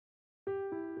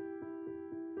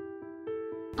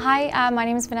Hi, my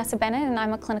name is Vanessa Bennett and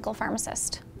I'm a clinical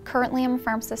pharmacist. Currently I'm a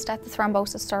pharmacist at the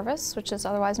thrombosis service, which is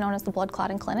otherwise known as the blood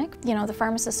clotting clinic. You know, the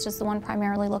pharmacist is the one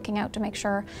primarily looking out to make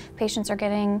sure patients are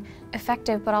getting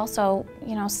effective but also,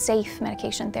 safe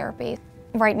medication therapy.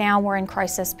 Right now we're in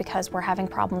crisis because we're having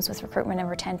problems with recruitment and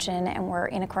retention, and we're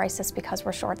in a crisis because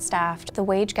we're short-staffed. The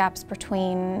wage gaps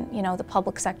between, the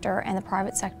public sector and the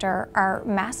private sector are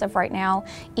massive right now,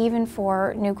 even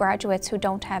for new graduates who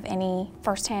don't have any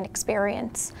first-hand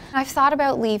experience. I've thought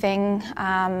about leaving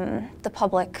the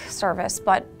public service,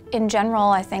 but in general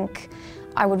I think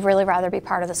I would really rather be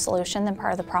part of the solution than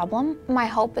part of the problem. My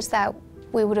hope is that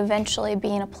we would eventually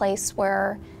be in a place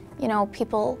where,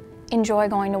 people enjoy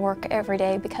going to work every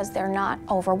day because they're not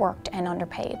overworked and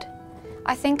underpaid.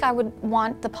 I think I would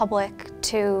want the public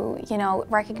to,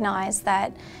 recognize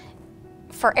that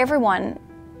for everyone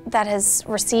that has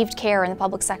received care in the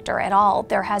public sector at all,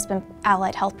 there has been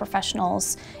allied health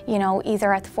professionals,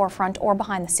 either at the forefront or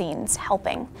behind the scenes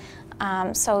helping.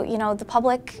 So, the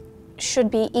public should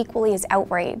be equally as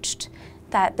outraged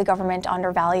that the government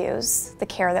undervalues the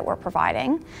care that we're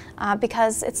providing,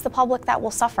 because it's the public that will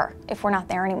suffer if we're not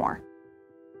there anymore.